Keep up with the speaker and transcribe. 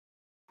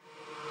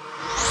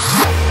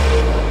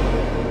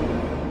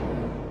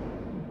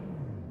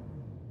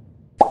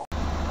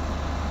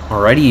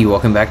Alrighty,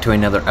 welcome back to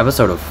another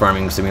episode of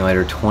Farming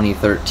Simulator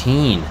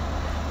 2013.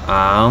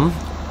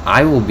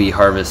 I will be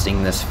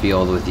harvesting this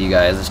field with you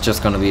guys. It's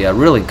just going to be a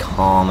really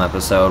calm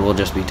episode. We'll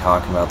just be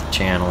talking about the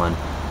channel and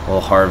we'll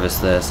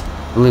harvest this.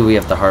 I believe we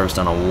have to harvest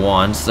on a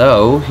 1,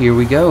 so here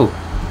we go.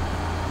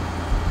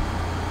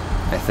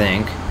 I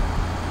think.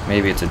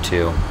 Maybe it's a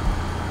 2.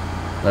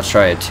 Let's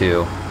try a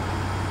 2.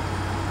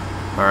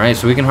 Alright,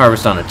 so we can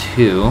harvest on a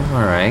 2.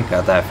 Alright,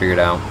 got that figured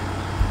out.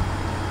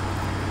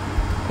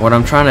 What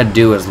I'm trying to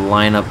do is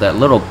line up that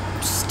little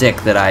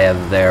stick that I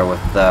have there with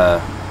the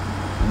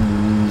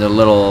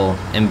little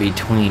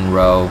in-between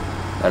row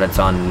that it's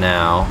on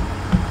now.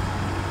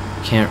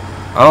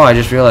 Oh, I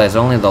just realized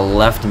only the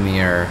left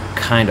mirror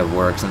kind of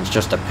works, and it's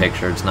just a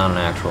picture, it's not an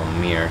actual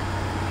mirror.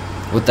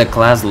 With the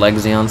class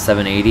Lexion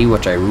 780,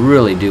 which I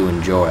really do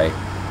enjoy,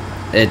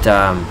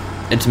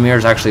 its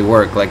mirrors actually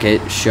work. Like,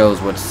 it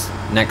shows what's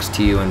next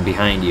to you and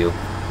behind you.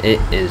 It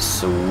is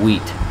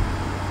sweet.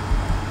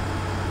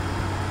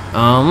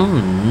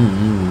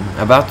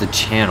 About the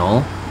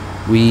channel,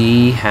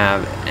 we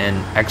have an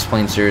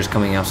X-Plane series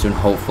coming out soon,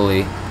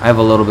 hopefully. I have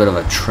a little bit of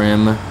a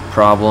trim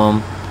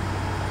problem.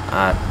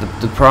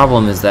 The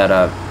problem is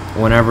that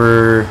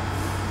whenever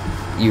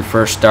you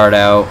first start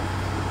out,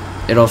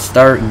 it'll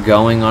start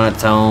going on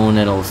its own.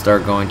 It'll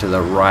start going to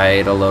the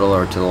right a little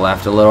or to the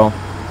left a little,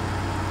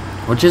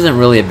 which isn't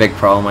really a big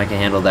problem. I can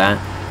handle that.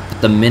 But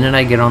the minute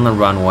I get on the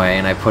runway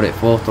and I put it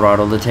full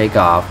throttle to take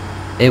off,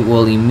 it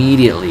will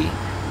immediately,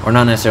 or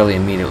not necessarily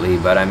immediately,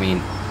 but I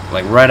mean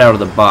like right out of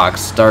the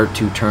box, start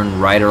to turn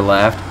right or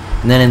left,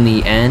 and then in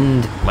the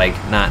end, like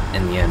not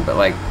in the end, but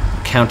like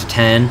count to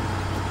 10,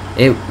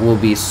 it will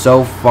be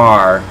so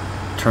far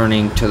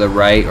turning to the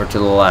right or to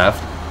the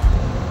left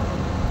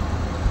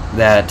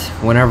that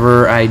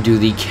whenever I do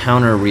the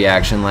counter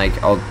reaction,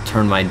 like I'll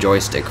turn my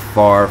joystick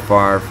far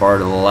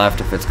to the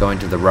left if it's going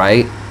to the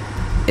right,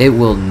 it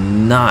will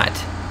not,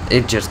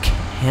 it just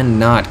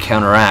cannot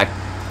counteract.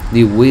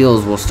 The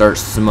wheels will start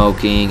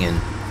smoking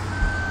and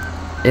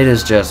it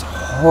is just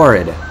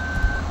horrid,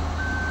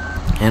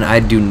 and I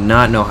do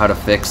not know how to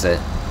fix it.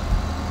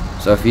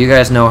 So if you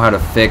guys know how to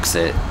fix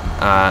it,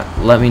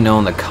 let me know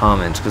in the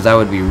comments, because that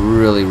would be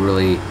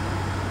really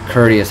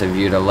courteous of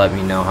you to let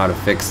me know how to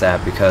fix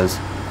that, because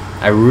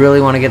I really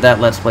want to get that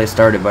Let's Play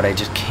started, but I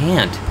just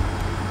can't,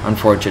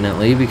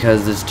 unfortunately,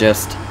 because it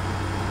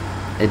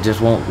just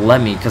won't let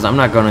me, because I'm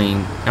not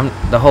going to,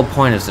 the whole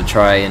point is to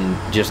try and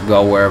just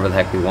go wherever the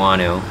heck we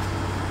want to.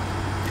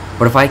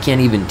 But if I can't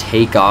even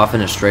take off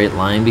in a straight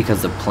line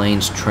because the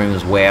plane's trim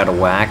is way out of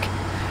whack,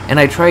 and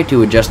I try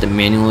to adjust it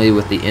manually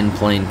with the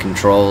in-plane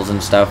controls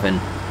and stuff, and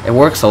it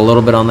works a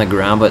little bit on the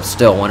ground, but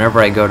still, whenever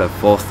I go to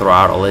full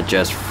throttle, it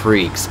just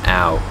freaks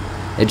out.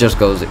 It just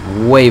goes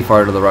way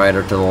far to the right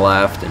or to the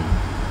left,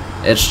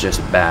 and it's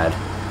just bad.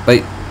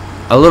 But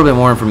a little bit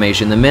more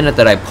information: the minute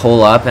that I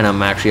pull up and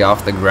I'm actually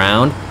off the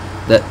ground,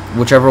 that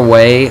whichever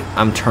way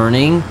I'm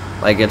turning,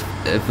 like if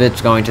it's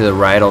going to the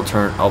right,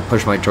 I'll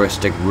push my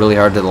joystick really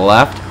hard to the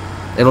left.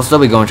 It'll still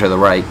be going to the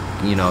right,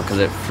 you know, because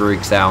it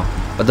freaks out.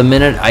 But the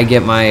minute I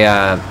get my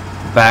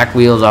back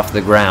wheels off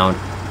the ground,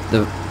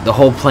 the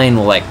whole plane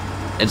will, like,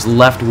 its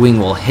left wing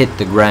will hit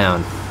the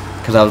ground,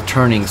 because I was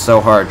turning so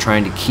hard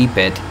trying to keep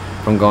it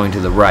from going to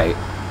the right.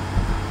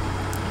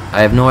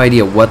 I have no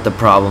idea what the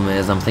problem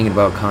is. I'm thinking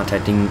about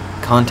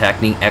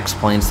contacting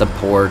X-Plane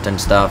support and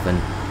stuff,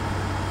 and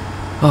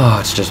oh,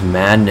 it's just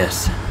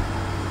madness.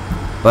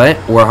 But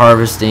we're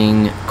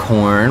harvesting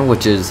corn,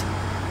 which is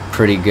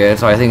pretty good,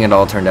 so I think it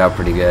all turned out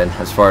pretty good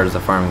as far as the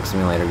farming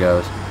simulator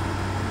goes.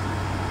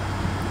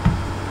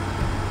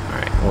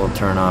 Alright, we'll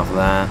turn off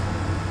that.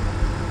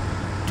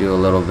 Do a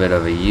little bit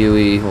of a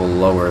UE. We'll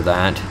lower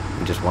that.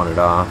 We just want it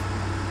off.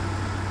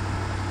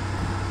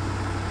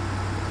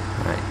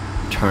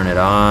 Alright, turn it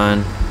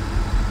on.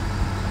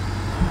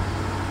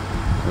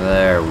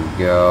 There we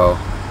go.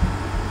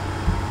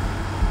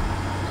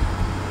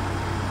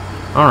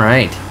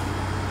 Alright.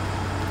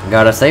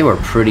 Gotta say, we're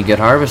pretty good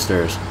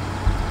harvesters.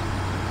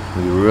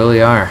 We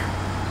really are.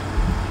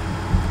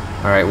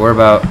 Alright, we're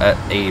about at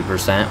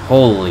 80%.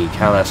 Holy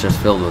cow, that's just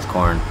filled with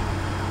corn.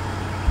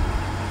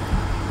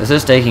 This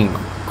is taking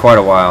quite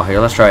a while here.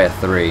 Let's try a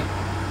 3.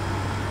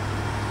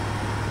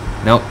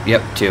 Nope,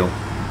 yep, 2.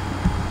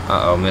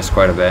 Uh-oh, missed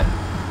quite a bit.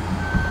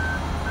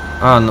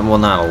 Well,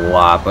 not a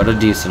lot, but a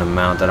decent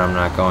amount that I'm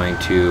not going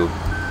to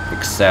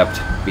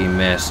accept be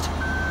missed.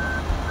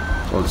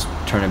 So let's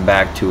turn it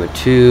back to a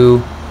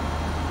 2.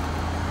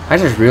 I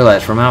just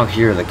realized from out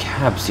here the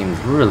cab seems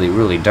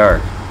really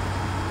dark.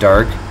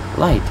 Dark,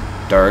 light,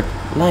 dark,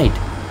 light,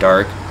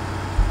 dark,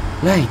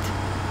 light,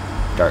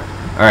 dark.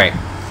 Alright.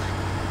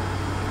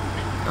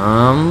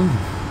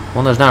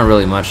 Well, there's not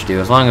really much to do.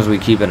 As long as we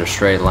keep it a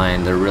straight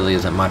line, there really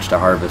isn't much to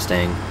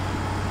harvesting.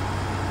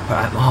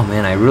 But, oh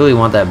man, I really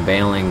want that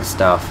baling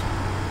stuff.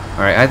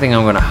 Alright, I think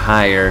I'm going to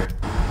hire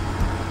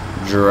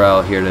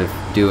Jarrell here to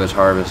do his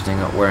harvesting.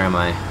 Where am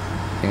I?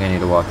 I think I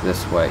need to walk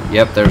this way.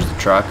 Yep, there's the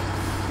truck.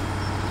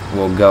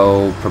 We'll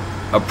go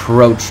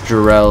approach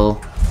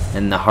Jarrell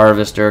and the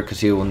harvester, because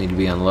he will need to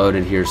be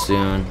unloaded here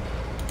soon.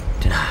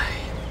 Denied.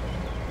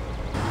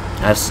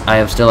 As I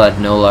have still had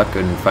no luck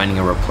in finding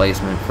a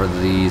replacement for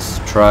these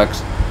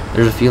trucks.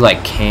 There's a few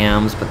like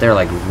cams, but they're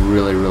like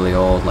really, really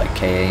old, like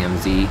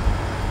KAMZ.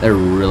 They're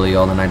really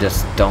old, and I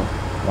just don't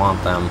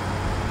want them.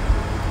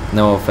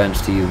 No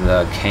offense to you,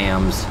 the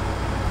cams,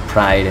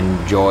 pride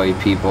and joy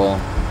people,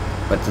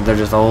 but they're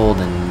just old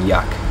and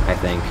yuck, I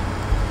think.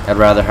 I'd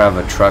rather have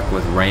a truck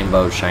with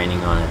rainbows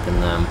shining on it than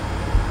them.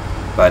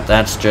 But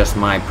that's just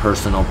my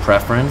personal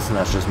preference, and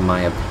that's just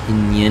my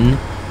opinion.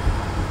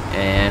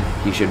 And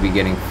he should be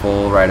getting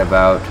full right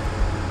about.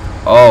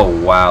 Oh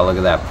wow, look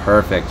at that,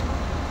 perfect.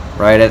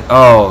 Right at,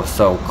 oh,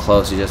 so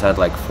close. He just had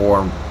like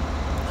 4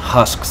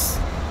 husks,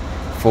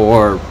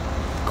 4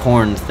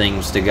 corn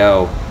things to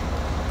go.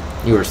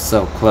 You were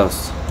so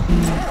close.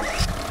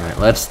 Alright,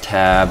 let's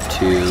tab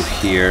to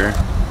here.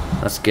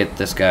 Let's get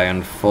this guy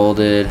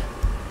unfolded.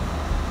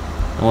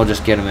 And we'll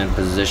just get him in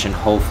position,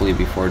 hopefully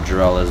before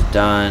Jarrell is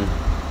done.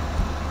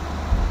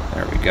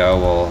 There we go.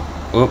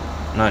 We'll, oop,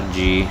 not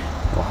G.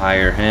 We'll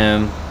hire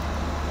him.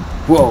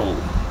 Whoa!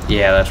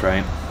 Yeah, that's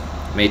right.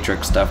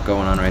 Matrix stuff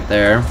going on right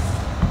there.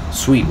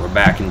 Sweet, we're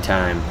back in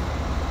time.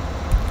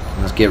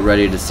 Let's get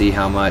ready to see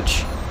how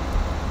much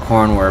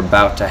corn we're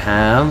about to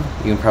have.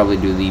 You can probably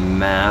do the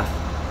math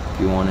if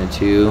you wanted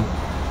to.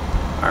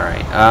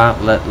 Alright,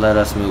 let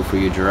us move for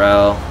you,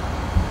 Jarrell.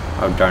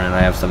 Oh darn it,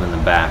 I have some in the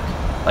back.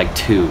 Like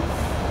 2.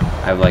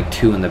 I have like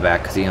 2 in the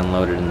back because he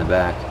unloaded in the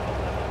back.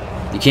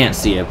 You can't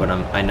see it, but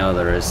I know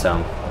there is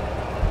some.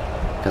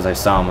 Because I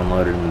saw him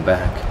unloaded in the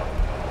back.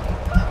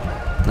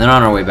 And then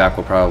on our way back,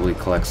 we'll probably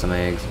collect some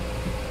eggs.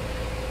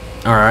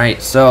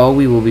 Alright, so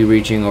we will be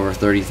reaching over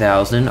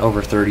 30,000,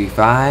 over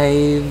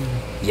 35.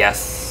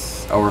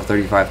 Yes, over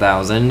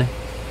 35,000.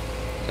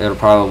 It'll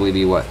probably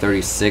be what,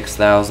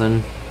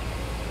 36,000?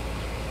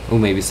 Oh,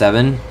 maybe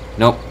 7.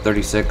 Nope,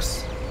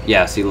 36.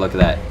 Yeah, see, look at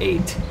that,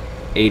 8.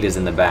 8 is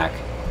in the back.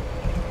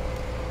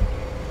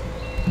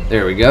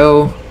 There we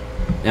go.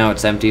 Now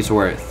it's empty, so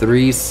we're at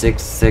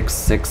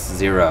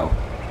 36660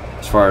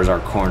 as far as our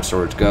corn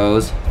storage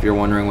goes. If you're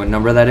wondering what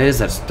number that is,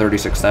 that's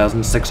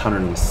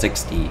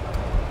 36,660.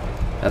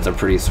 That's a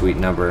pretty sweet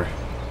number.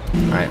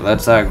 Alright,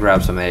 let's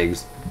grab some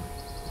eggs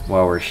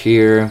while we're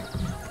here.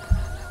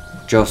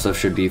 Joseph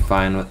should be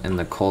fine in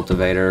the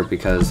cultivator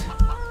because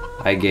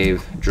I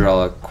gave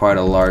Jarrell quite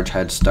a large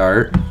head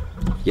start.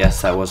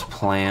 Yes, that was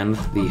planned.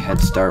 The head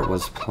start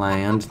was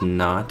planned,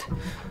 not.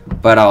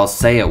 But I'll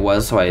say it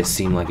was so I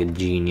seem like a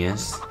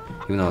genius.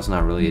 Even though it's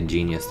not really a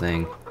genius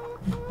thing.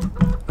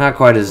 Not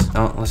quite as...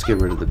 Oh, let's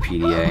get rid of the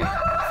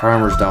PDA.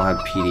 Farmers don't have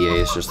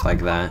PDAs just like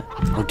that.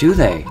 Or do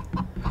they?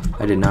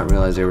 I did not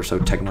realize they were so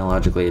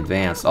technologically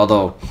advanced.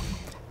 Although,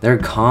 their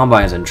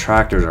combines and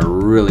tractors are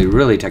really,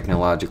 really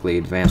technologically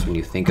advanced when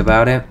you think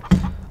about it.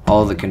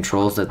 All the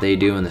controls that they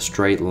do and the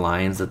straight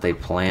lines that they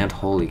plant.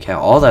 Holy cow.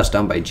 All that's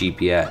done by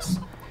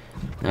GPS.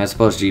 And I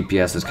suppose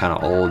GPS is kind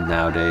of old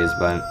nowadays,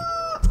 but...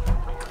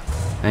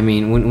 I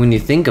mean, when you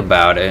think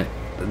about it,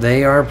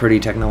 they are pretty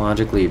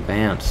technologically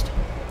advanced.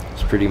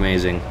 It's pretty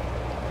amazing.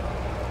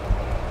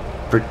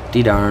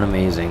 Pretty darn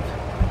amazing.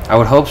 I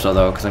would hope so,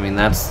 though, because, I mean,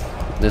 this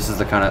is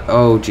the kind of...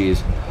 Oh,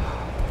 jeez.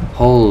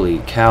 Holy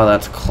cow,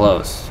 that's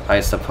close. I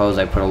suppose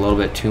I put a little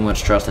bit too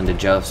much trust into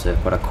Joseph,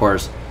 but of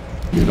course,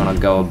 he's going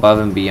to go above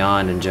and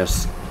beyond and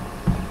just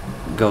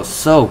go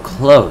so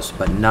close,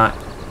 but not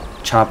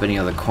chop any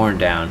of the corn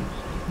down.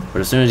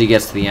 But as soon as he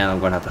gets to the end, I'm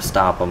going to have to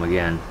stop him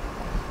again.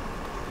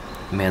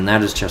 Man,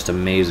 that is just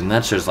amazing.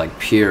 That's just like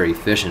pure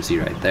efficiency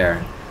right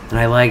there. And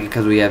I like it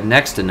because we have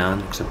next to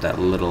none, except that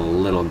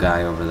little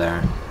guy over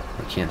there.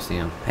 I can't see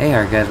him. Hey,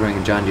 our guy's wearing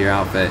a John Deere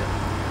outfit.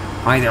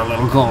 Hi there,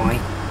 little guy.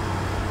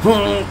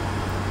 Cool.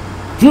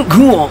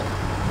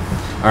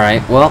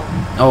 Alright, well,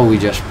 oh, we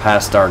just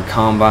passed our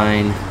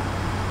combine.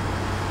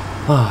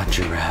 Oh,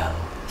 Jarrell.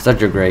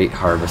 Such a great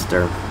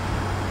harvester.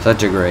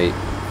 Such a great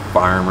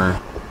farmer.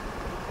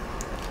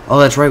 Oh,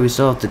 that's right, we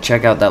still have to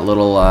check out that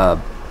little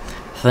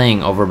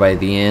thing over by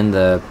the end,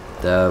 the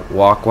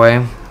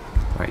walkway.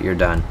 Alright, you're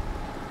done.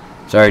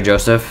 Sorry,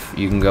 Joseph,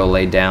 you can go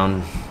lay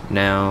down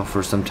now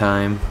for some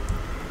time.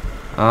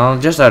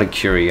 Just out of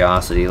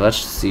curiosity, let's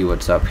see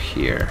what's up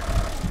here.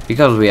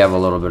 Because we have a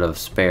little bit of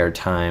spare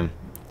time.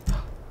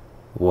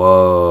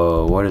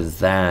 Whoa, what is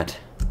that?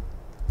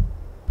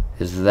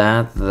 Is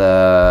that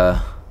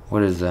the...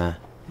 What is that?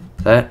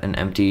 Is that an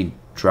empty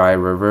dry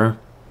river?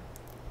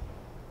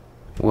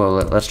 Well,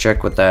 let's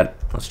check what that...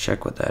 Let's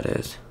check what that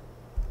is.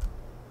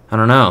 I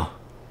don't know.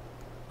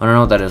 I don't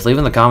know what that is. Leave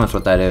in the comments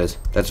what that is.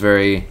 That's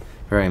very,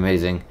 very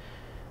amazing.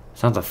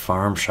 It's not the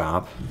farm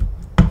shop.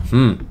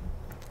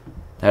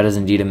 That is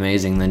indeed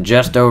amazing. Then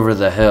just over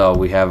the hill,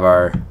 we have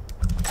our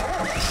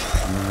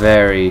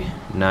very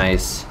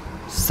nice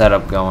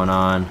setup going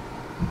on.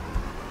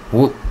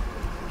 Whoop.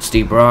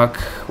 Steep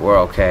rock. We're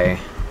okay.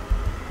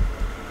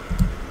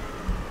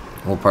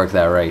 We'll park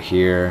that right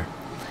here.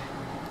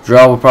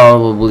 Jarrell will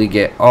probably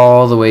get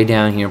all the way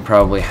down here,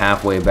 probably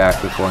halfway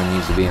back before he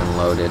needs to be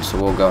unloaded.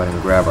 So we'll go ahead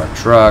and grab our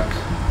truck.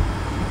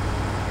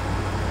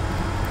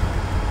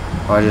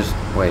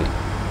 Oh, wait.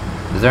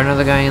 Is there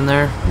another guy in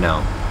there?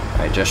 No.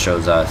 Alright, just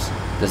shows us.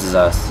 This is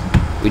us.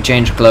 We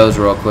changed clothes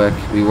real quick.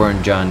 We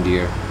weren't John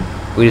Deere.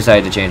 We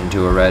decided to change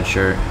into a red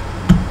shirt.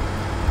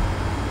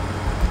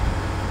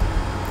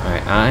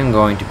 Alright, I'm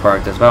going to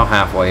park this about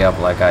halfway up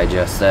like I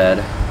just said.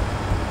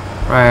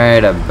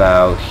 Right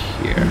about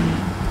here.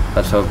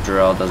 Let's hope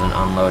Jarrell doesn't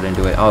unload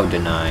into it. Oh,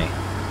 deny.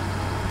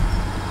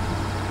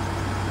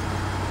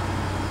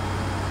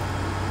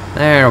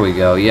 There we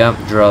go. Yep,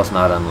 Jarrell's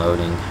not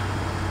unloading.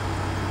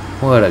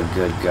 What a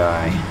good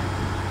guy.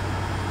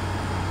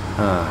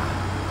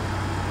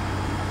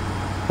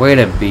 Way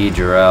to be,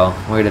 Jarrell.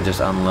 Way to just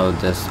unload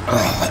this.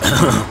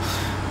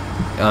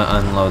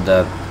 Unload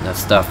the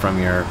stuff from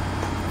your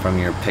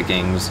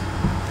pickings.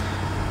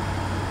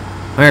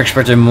 I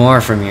expected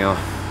more from you.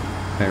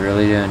 I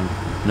really did.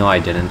 No, I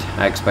didn't.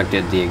 I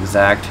expected the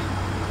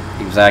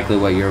exactly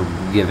what you're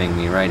giving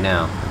me right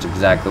now. That's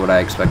exactly what I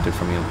expected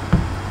from you.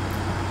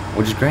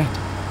 Which is great.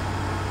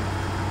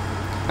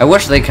 I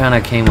wish they kind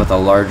of came with a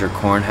larger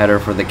corn header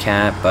for the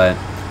cat, but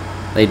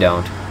they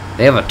don't.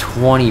 They have a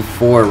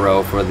 24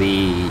 row for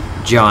the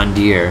John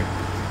Deere.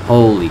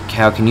 Holy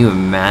cow, can you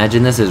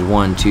imagine? This is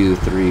 1, 2,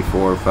 3,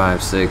 4,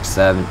 5, 6,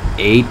 7,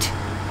 8.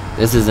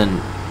 This is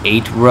an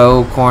 8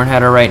 row corn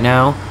header right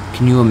now.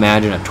 Can you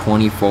imagine a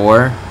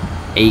 24?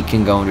 8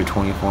 can go into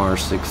 24,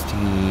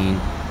 16.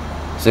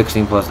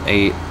 16 plus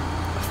 8.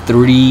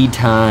 3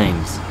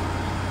 times.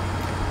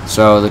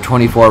 So the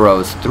 24 row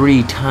is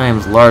 3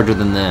 times larger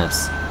than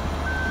this.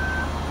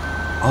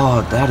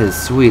 Oh, that is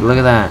sweet. Look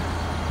at that.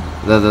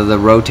 The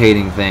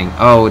rotating thing.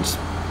 Oh, it's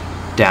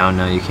down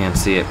now. You can't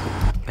see it.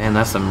 Man,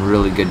 that's some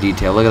really good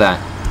detail. Look at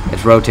that.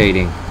 It's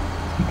rotating.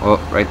 Oh,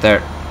 right there.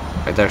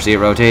 Right there. See it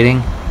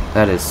rotating?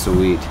 That is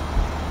sweet.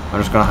 I'm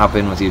just going to hop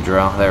in with you,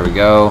 Jarrell. There we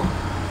go.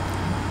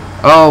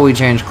 Oh, we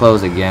changed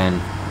clothes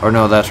again. Or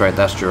no, that's right.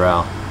 That's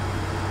Jarrell.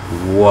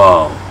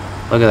 Whoa.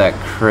 Look at that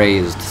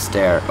crazed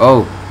stare.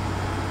 Oh.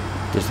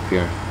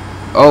 Disappear.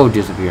 Oh,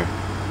 disappear.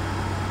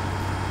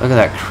 Look at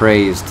that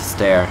crazed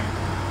stare.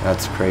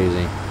 That's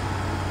crazy.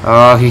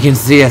 Oh, you can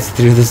see us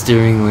through the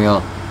steering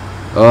wheel.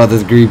 Oh,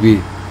 that's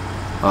creepy.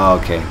 Oh,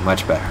 okay,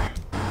 much better.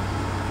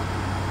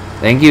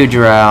 Thank you,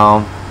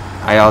 Jarrell.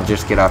 I'll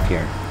just get up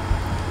here.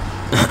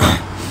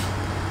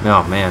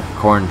 Oh, man,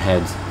 corn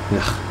heads.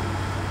 Ugh.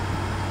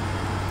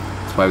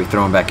 That's why we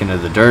throw them back into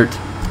the dirt.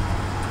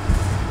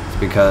 It's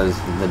because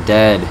the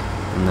dead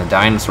and the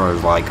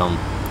dinosaurs like them.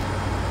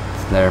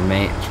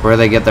 It's where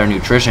they get their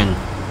nutrition.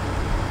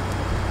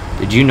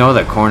 Did you know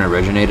that corn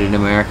originated in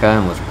America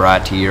and was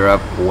brought to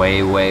Europe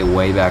way, way,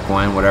 way back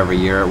when, whatever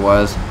year it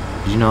was?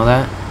 Did you know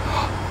that?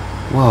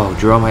 Whoa,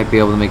 Jarrell might be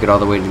able to make it all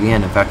the way to the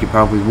end. In fact, he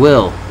probably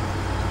will.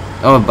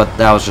 Oh, but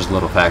that was just a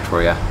little fact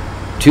for you.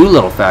 2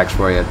 little facts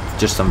for you.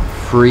 Just some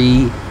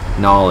free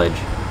knowledge.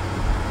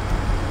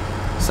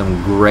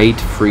 Some great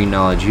free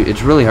knowledge.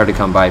 It's really hard to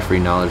come by free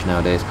knowledge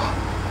nowadays.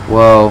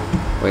 Whoa.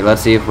 Wait,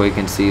 let's see if we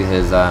can see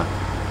his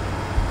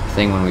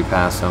thing when we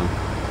pass him.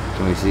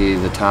 Can we see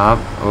the top?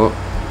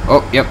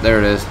 Oh, yep, there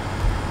it is.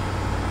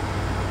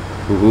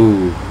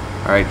 Woohoo.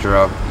 Alright,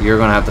 Jarrell, you're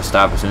going to have to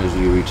stop as soon as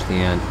you reach the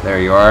end.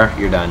 There you are.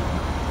 You're done.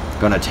 It's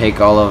going to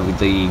take all of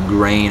the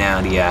grain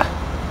out of ya.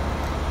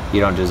 You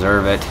don't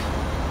deserve it.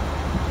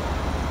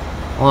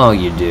 Well,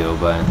 you do,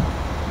 but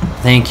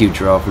thank you,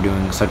 Jarrell, for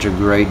doing such a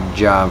great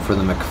job for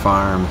the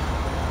McFarm.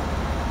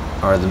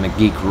 Or the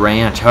McGeek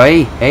Ranch.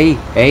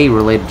 Hey,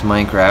 related to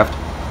Minecraft.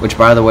 Which,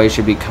 by the way,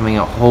 should be coming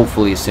out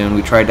hopefully soon.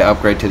 We tried to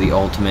upgrade to the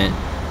Ultimate.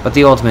 But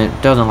the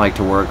Ultimate doesn't like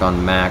to work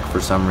on Mac for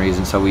some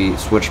reason, so we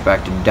switched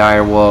back to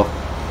Direwolf.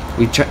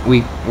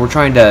 We're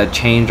trying to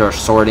change our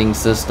sorting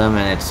system,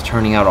 and it's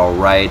turning out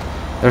alright.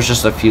 There's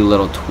just a few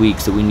little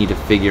tweaks that we need to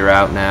figure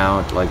out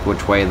now, like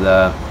which way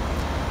the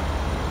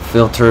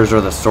filters or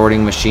the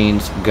sorting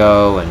machines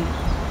go, and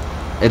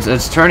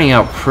it's turning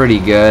out pretty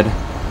good.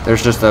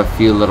 There's just a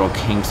few little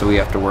kinks that we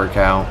have to work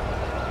out.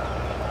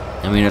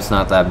 I mean, it's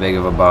not that big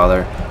of a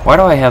bother. Why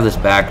do I have this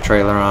back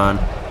trailer on?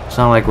 It's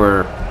not like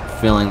we're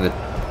filling the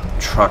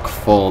truck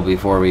full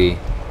before we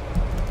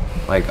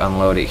like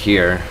unload it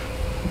here.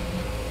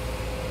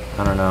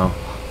 I don't know.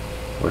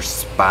 We're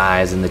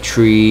spies in the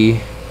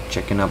tree,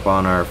 checking up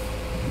on our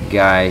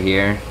guy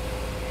here.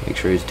 Make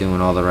sure he's doing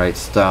all the right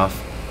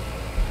stuff.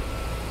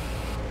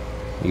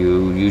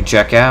 You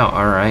check out.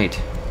 All right.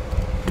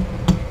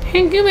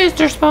 Thank you,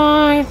 Mr.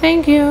 Spy.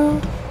 Thank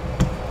you.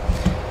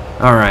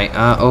 All right.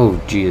 Oh,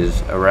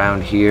 geez.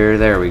 Around here.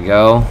 There we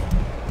go.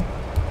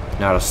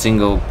 Not a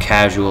single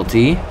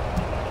casualty.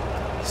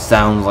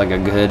 Sounds like a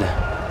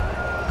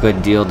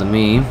good deal to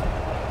me.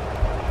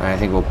 I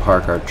think we'll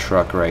park our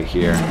truck right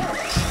here.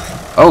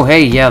 Oh,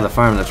 hey, yeah, the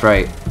farm, that's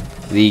right.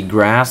 The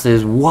grass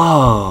is,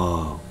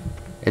 whoa,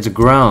 it's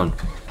grown.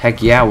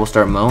 Heck yeah, we'll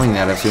start mowing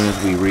that as soon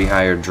as we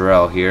rehire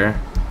Jarrell here.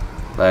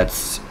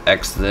 Let's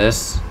X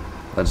this.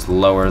 Let's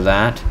lower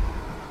that.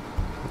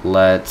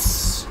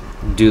 Let's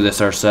do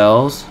this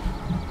ourselves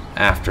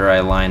after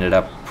I line it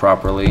up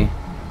properly.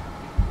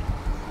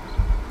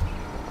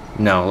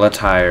 No, let's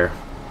hire.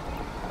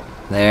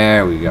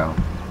 There we go.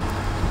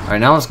 Alright,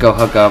 now let's go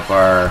hook up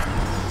our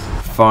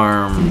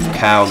farm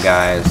cow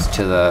guys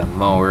to the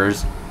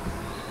mowers.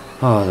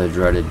 Oh, the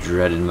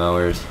dreaded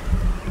mowers.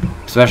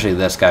 Especially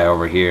this guy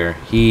over here.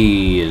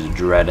 He is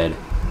dreaded.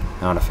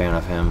 Not a fan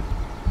of him.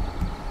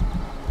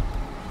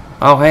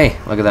 Oh, hey,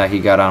 look at that. He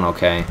got on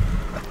okay.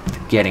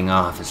 But getting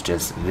off is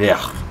just,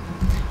 ugh.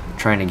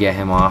 Trying to get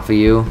him off of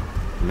you.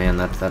 Man,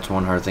 that's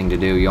one hard thing to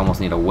do. You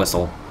almost need a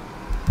whistle.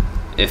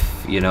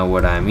 If you know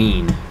what I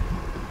mean.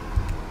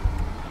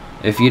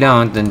 If you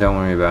don't, then don't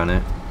worry about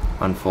it.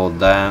 Unfold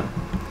that.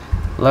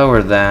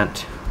 Lower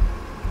that.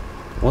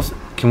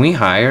 Can we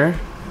hire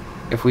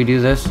if we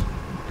do this?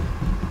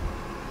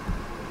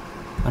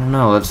 I don't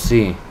know. Let's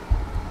see.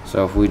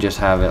 So if we just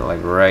have it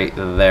like right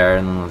there,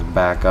 and then let's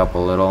back up a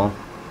little.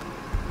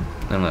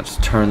 Then let's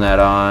turn that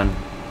on,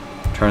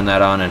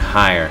 and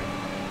hire.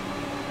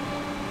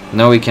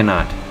 No, we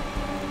cannot.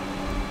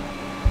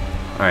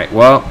 Alright,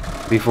 well,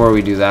 before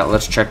we do that,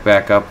 let's check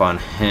back up on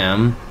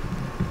him.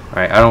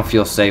 Alright, I don't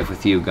feel safe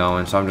with you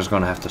going, so I'm just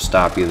going to have to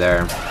stop you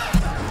there.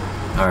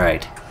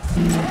 Alright,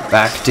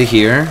 back to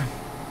here.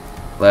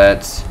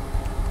 Let's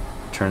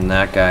turn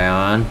that guy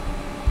on,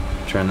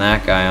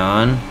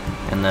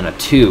 and then a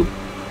 2.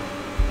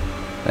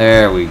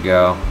 There we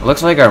go.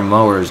 Looks like our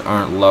mowers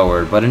aren't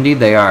lowered, but indeed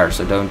they are,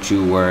 so don't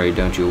you worry,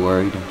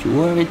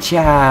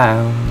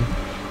 child.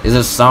 Is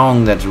a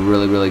song that's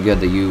really good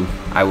that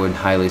I would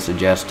highly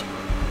suggest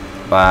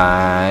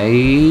by,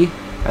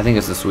 I think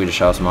it's the Swedish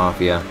House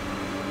Mafia.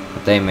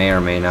 But they may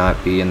or may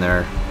not be in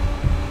their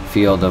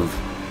field of,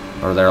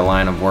 or their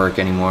line of work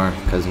anymore,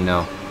 because, you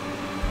know,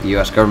 the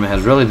U.S. government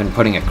has really been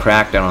putting a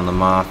crackdown on the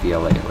Mafia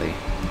lately.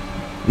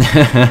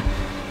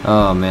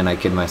 Oh man, I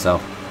kid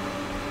myself.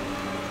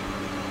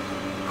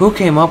 Who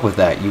came up with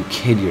that? You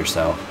kid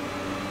yourself.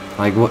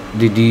 Like, what,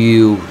 did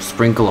you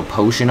sprinkle a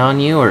potion on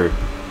you, or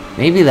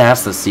maybe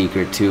that's the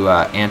secret to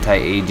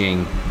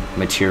anti-aging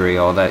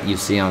material that you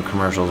see on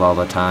commercials all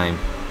the time.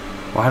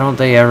 Why don't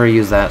they ever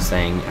use that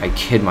saying? I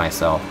kid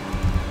myself.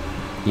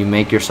 You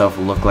make yourself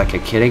look like a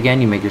kid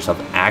again? You make yourself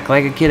act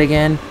like a kid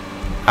again?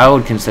 I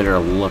would consider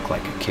look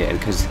like a kid,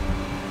 because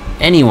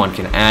anyone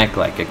can act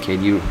like a kid.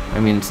 I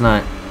mean,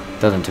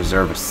 doesn't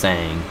deserve a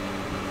saying.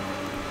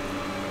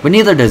 But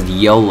neither does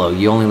YOLO,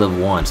 you only live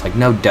once. Like,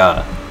 no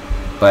duh.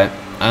 But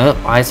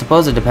I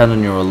suppose it depends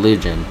on your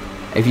religion.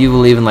 If you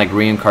believe in, like,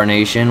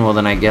 reincarnation, well,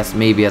 then I guess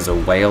maybe as a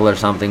whale or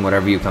something,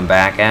 whatever you come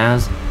back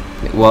as,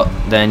 well,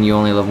 then you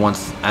only live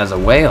once as a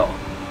whale.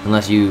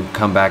 Unless you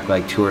come back,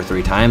 like, 2 or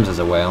 3 times as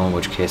a whale, in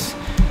which case,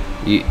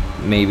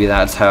 maybe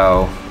that's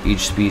how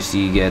each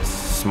species gets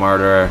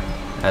smarter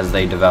as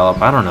they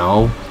develop. I don't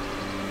know.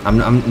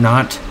 I'm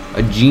not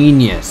a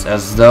genius,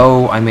 as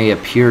though I may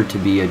appear to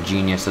be a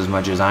genius as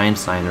much as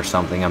Einstein or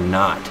something. I'm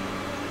not.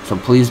 So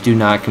please do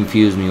not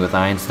confuse me with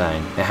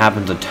Einstein. It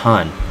happens a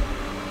ton.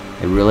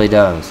 It really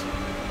does.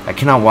 I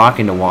cannot walk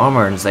into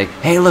Walmart and say,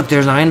 hey look,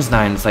 there's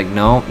Einstein. It's like,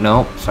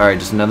 no, sorry,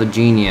 just another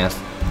genius,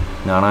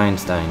 not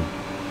Einstein.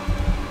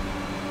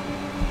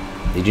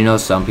 Did you know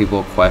some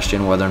people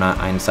question whether or not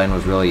Einstein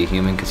was really a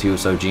human because he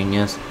was so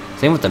genius?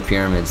 Same with the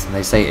pyramids.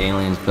 They say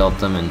aliens built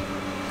them, and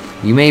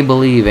you may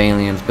believe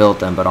aliens built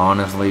them, but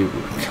honestly,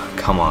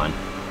 come on.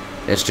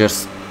 It's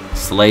just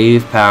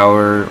slave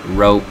power,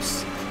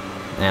 ropes,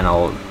 and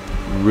a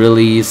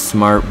really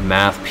smart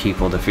math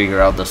people to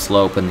figure out the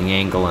slope and the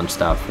angle and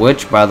stuff.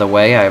 Which, by the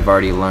way, I've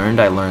already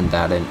learned. I learned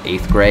that in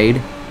 8th grade.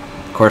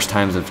 Of course,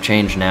 times have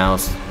changed now,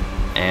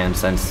 and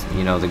since,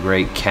 you know, the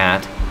great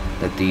cat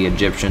that the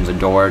Egyptians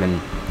adored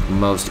and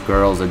most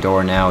girls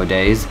adore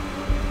nowadays,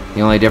 the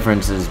only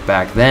difference is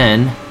back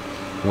then,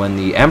 when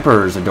the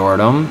emperors adored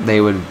them, they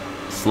would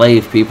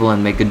slave people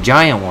and make a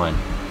giant one.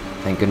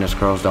 Thank goodness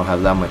girls don't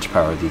have that much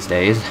power these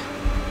days.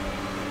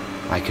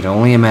 I could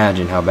only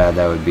imagine how bad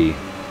that would be.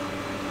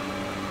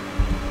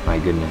 My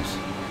goodness.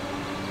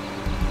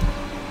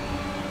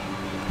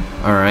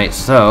 Alright,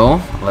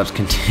 so let's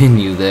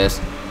continue this.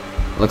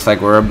 Looks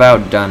like we're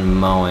about done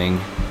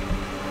mowing,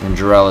 and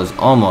Jarell is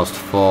almost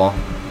full.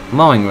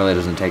 Mowing really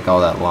doesn't take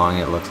all that long,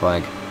 it looks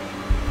like.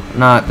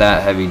 Not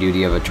that heavy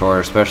duty of a chore,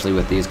 especially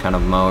with these kind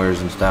of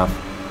mowers and stuff.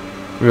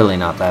 Really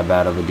not that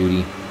bad of a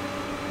duty.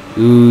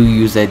 Ooh,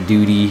 you said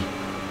duty.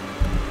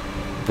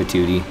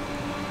 Patootie.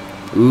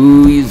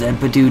 Ooh, you said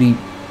patootie.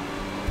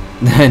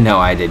 No,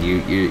 I did.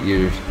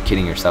 You're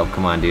kidding yourself.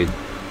 Come on, dude.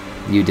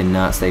 You did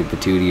not say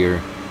patootie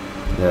or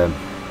the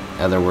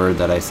other word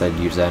that I said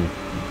you said.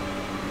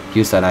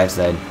 You said I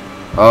said.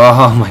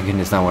 Oh my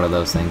goodness, not one of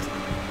those things.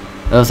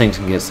 Those things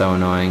can get so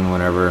annoying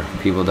whenever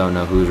people don't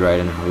know who's right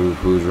and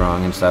who's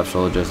wrong and stuff,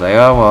 so they'll just say,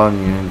 oh, well,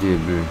 you know,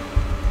 dude.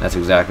 That's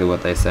exactly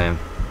what they say.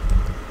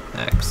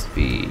 X,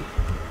 V,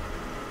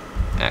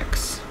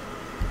 X.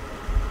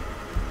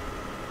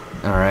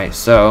 Alright,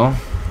 so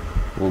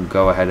we'll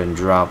go ahead and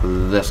drop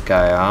this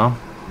guy off.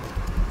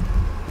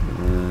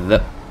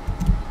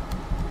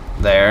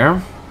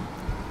 There.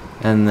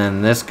 And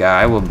then this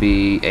guy will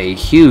be a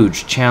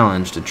huge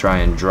challenge to try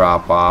and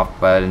drop off,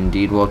 but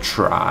indeed we'll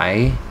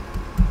try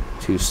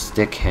to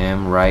stick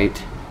him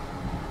right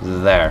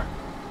there.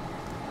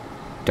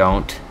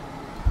 Don't.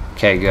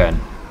 Okay, good.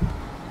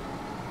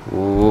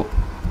 Ooh,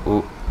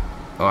 ooh.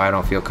 Oh, I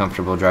don't feel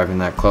comfortable driving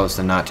that close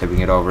and not tipping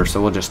it over,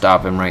 so we'll just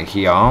stop him right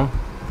here.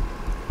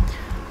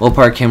 We'll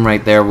park him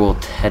right there. We'll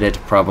head it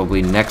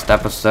probably next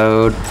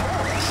episode.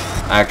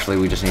 Actually,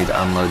 we just need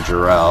to unload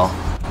Jarrell,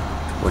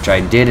 which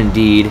I did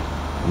indeed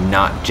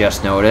not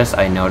just notice.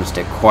 I noticed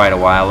it quite a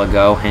while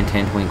ago. Hint,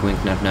 hint, wink,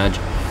 wink, nudge, nudge.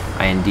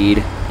 I indeed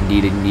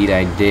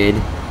I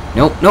did.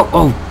 Nope, nope.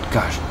 Oh,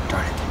 gosh,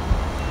 darn it.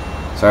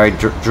 Sorry,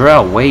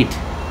 Jarrell, wait.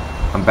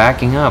 I'm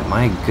backing up.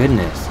 My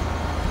goodness.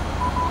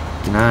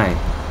 Deny.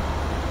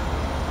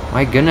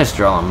 My goodness,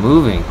 Jarrell, I'm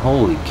moving.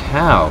 Holy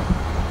cow.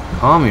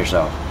 Calm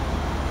yourself.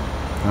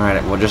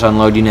 Alright, we'll just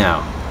unload you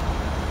now.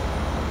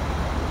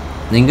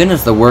 Thank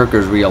goodness the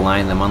workers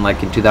realigned them.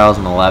 Unlike in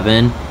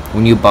 2011,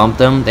 when you bumped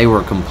them, they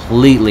were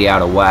completely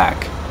out of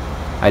whack.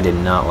 I did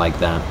not like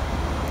that,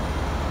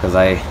 because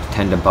I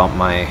tend to bump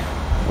my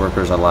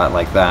workers a lot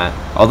like that.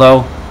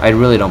 Although, I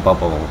really don't bump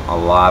them a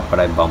lot, but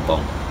I bump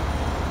them.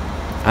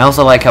 I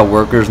also like how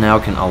workers now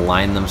can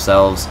align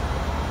themselves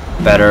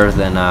better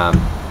than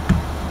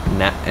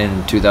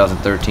in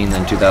 2013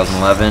 than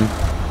 2011.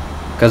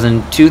 Because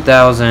in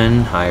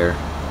 2000, higher.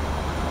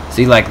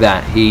 See, like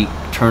that, he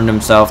turned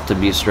himself to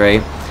be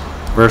straight.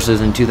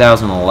 Versus in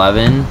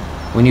 2011,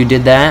 when you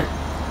did that,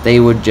 they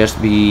would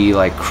just be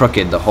like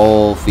crooked the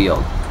whole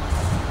field.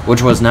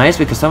 Which was nice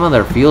because some of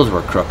their fields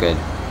were crooked.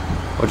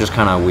 Which is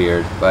kind of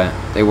weird, but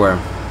they were.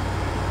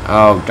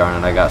 Oh,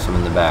 darn it, I got some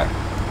in the back.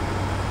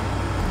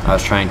 I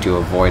was trying to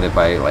avoid it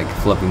by like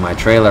flipping my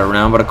trailer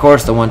around, but of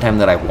course the one time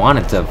that I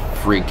wanted to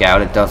freak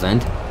out, it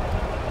doesn't.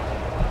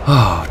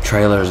 Oh,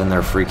 trailers and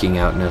their freaking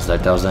outness,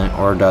 that doesn't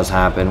or does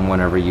happen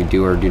whenever you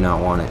do or do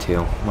not want it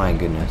to. My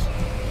goodness.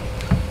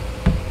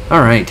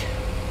 Alright.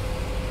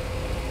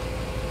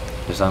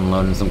 Just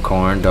unloading some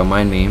corn, don't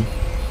mind me.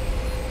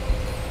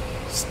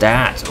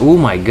 Stats. Oh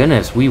my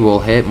goodness, we will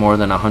hit more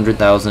than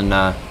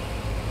 100,000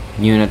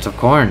 units of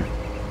corn.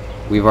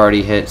 We've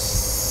already hit,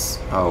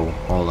 oh,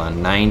 hold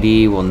on,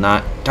 90, will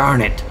not,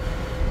 darn it.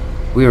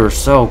 We were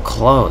so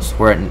close.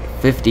 We're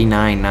at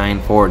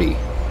 59,940.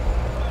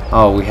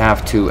 Oh, we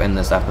have to end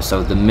this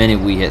episode the minute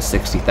we hit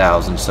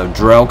 60,000. So,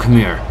 Jarrell, come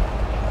here.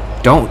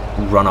 Don't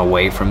run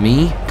away from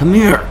me. Come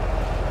here.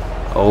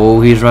 Oh,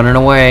 he's running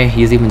away.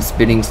 He's even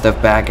spitting stuff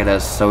back at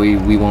us, so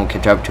we won't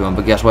catch up to him.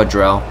 But guess what,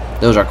 Jarrell?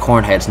 Those are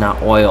corn heads,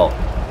 not oil.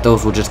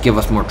 Those will just give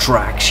us more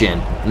traction.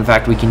 In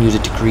fact, we can use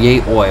it to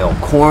create oil.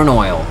 Corn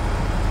oil.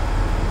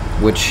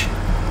 Which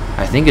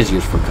I think is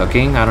used for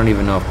cooking. I don't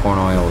even know if corn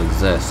oil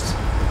exists.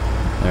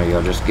 There you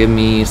go. Just give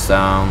me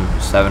some.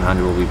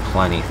 700 will be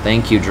plenty.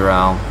 Thank you,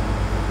 Jarrell.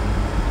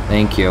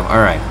 Thank you.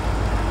 Alright.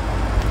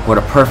 What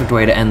a perfect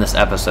way to end this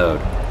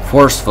episode.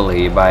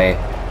 Forcefully by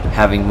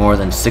having more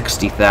than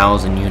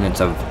 60,000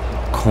 units of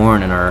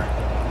corn in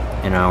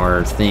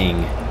our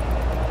thing.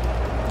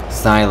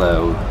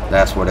 Silo.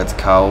 That's what it's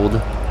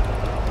called.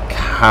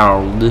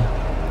 Called.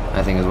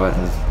 I think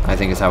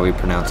is how we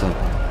pronounce it.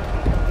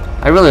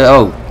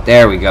 Oh,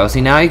 there we go.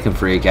 See, now you can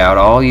freak out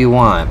all you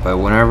want, but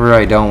whenever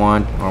I don't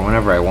want, or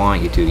whenever I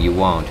want you to, you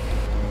won't.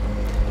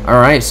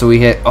 Alright, so we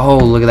hit, oh,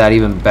 look at that,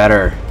 even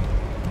better.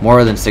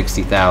 More than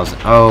 60,000.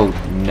 Oh,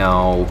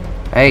 no.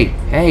 Hey,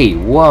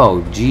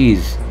 whoa,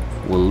 jeez.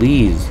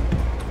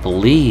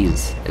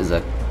 Belize is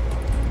a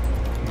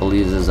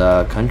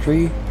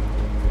country?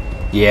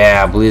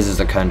 Yeah, Belize is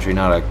a country,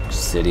 not a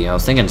city. I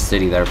was thinking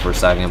city there for a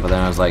second, but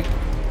then I was like,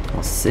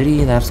 well,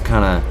 city? That's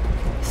kind of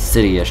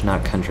city-ish,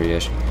 not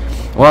country-ish.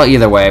 Well,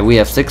 either way, we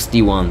have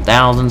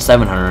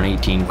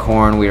 61,718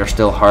 corn. We are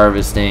still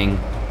harvesting.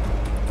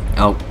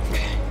 Oh,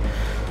 okay.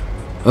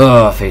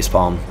 Ugh,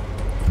 facepalm.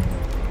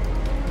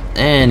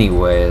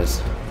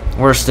 Anyways,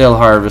 we're still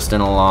harvesting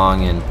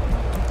along, and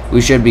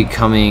we should be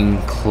coming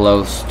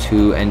close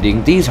to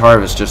ending. These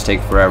harvests just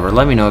take forever.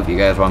 Let me know if you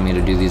guys want me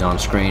to do these on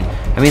screen.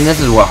 I mean, this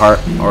is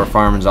what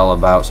farming's all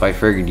about, so I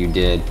figured you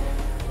did.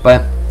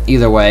 But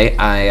either way,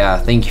 I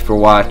thank you for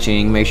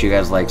watching. Make sure you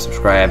guys like,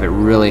 subscribe. It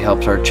really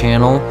helps our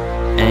channel.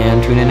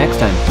 And tune in next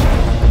time.